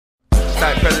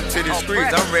type present to the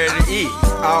streets, I'm ready to eat.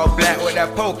 All black with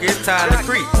that poker, it's time to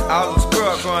creep. All the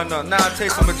scrub growing up, now I'm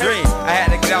chasing my dream. I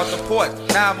had to get out the porch,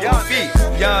 now I'm on my feet.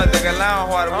 Young nigga,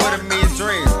 Lionhearted with a million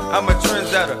dreams. I'm a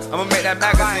trendsetter, I'ma make that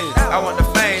magazine. I want the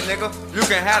fame, nigga, you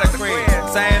can have the cream.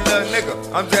 Same little nigga,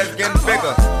 I'm just getting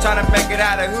bigger. Tryna make it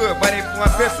out of the hood, but they put my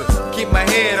pistol. Keep my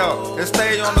head up and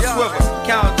stay on the swivel.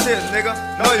 Count tips, nigga,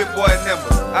 know your boy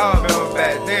nimble. I remember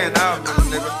back then, I remember,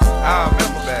 nigga. I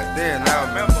remember back then, I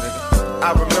remember, nigga.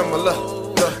 I remember, look.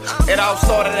 It all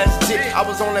started as a tick. I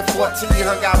was only 14,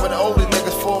 hung out with the older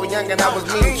niggas for young, and I was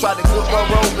mean. Tried to good one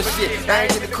roll, but shit, I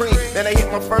ain't get the cream. Then I hit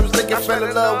my first lick and fell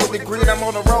in love with the greed. I'm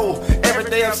on the road. Every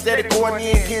day I'm steady going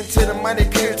in, getting to the money.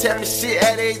 Couldn't tell me shit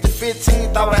at the age of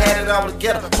 15. Thought I had it all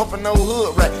together. Pumping no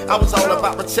hood right. I was all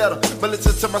about my cheddar. But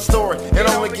listen to my story, it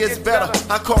only gets better.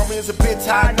 I call me as a bitch,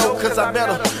 I know, cause I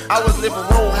better. I was living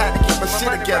wrong, had to keep my shit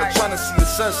together. Trying to see the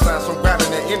sunshine, so I'm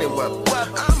grabbing it anywhere.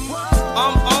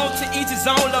 I'm on to each his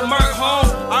own, the Merk home.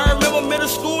 I remember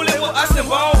middle school, it was us and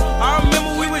Bone. I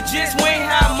remember we were just, we ain't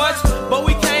have much, but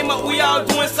we came up, we all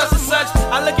doing such and such.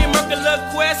 I look at Merk and look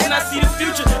Quis, and I see the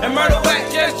future. And murder whack,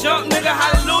 just jump, nigga,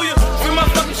 hallelujah. Free my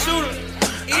fucking shooter,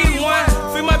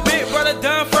 E1. Free my big brother,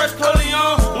 done first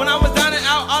Coleon. When I was down and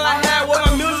out, all I had was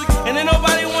my music. And then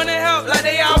nobody wanted help, like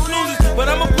they all losers.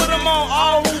 But I'ma put them on,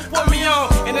 all who put me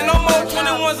on. And then no more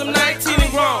 21s, I'm 19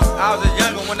 and grown. I was a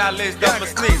younger when I laced up my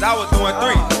sneaks. I was doing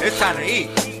 3, it's time to eat.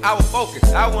 I was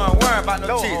focused, I wasn't worried about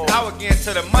no cheese. I was getting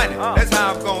to the money, that's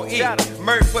how I'm gonna eat.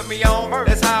 Merk put me on,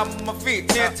 that's how I'm on my feet.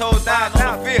 10 toes down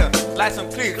on the field, like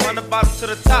some cleats. From the bottom to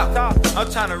the top,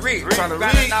 I'm trying to read.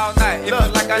 Grinding all night, it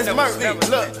feels like I never sleep.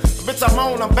 Look, bitch,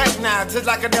 I'm back now, just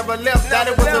like I never left.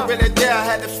 Daddy wasn't really there, I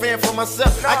had to fend for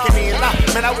myself. I can't even lie,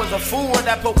 man, I was a fool in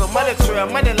that poker money trail.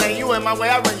 Money lane, you in my way,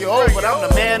 I run you over. But I'm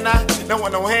the man now, don't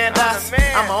want no handouts.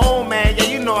 I'm my own man, yeah,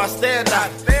 you know I stand out.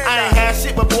 I ain't had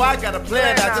shit, but boy, I got a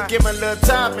plan now. Just give me a little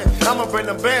time, and I'ma bring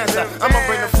the bands out. I'ma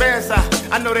bring the fans out.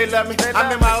 I know they love me. I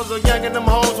remember I was a young and them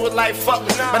hoes was like, fuck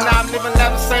me. But now I'm living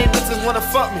life, the same bitches wanna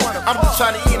fuck me. I'm just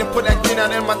trying to eat and put that green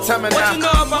out in my tummy now. What you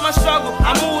know about my struggle?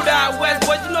 I moved out west.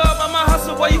 What you know about my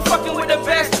hustle? Boy, you fucking with the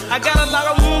best. I got a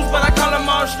lot of wounds, but I call them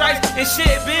all stripes. And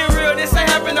shit, being real, this ain't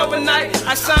happen overnight.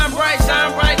 I shine bright,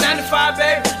 95,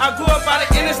 baby. I grew up out of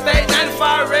interstate,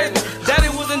 95 raised me. Daddy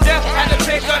was in death, had to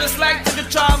pick up the slack. Took a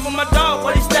charge for my dog,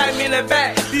 but he stabbed me in the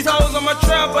back. These hoes on my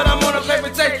trail, but I'm on a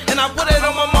paper tape. And I put it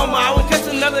on my mama, I won't catch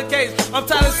another case. I'm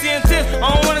tired of seeing this, I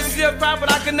don't wanna see a cry,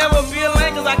 but I can never be a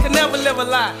lane, cause I can never live a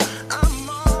lie.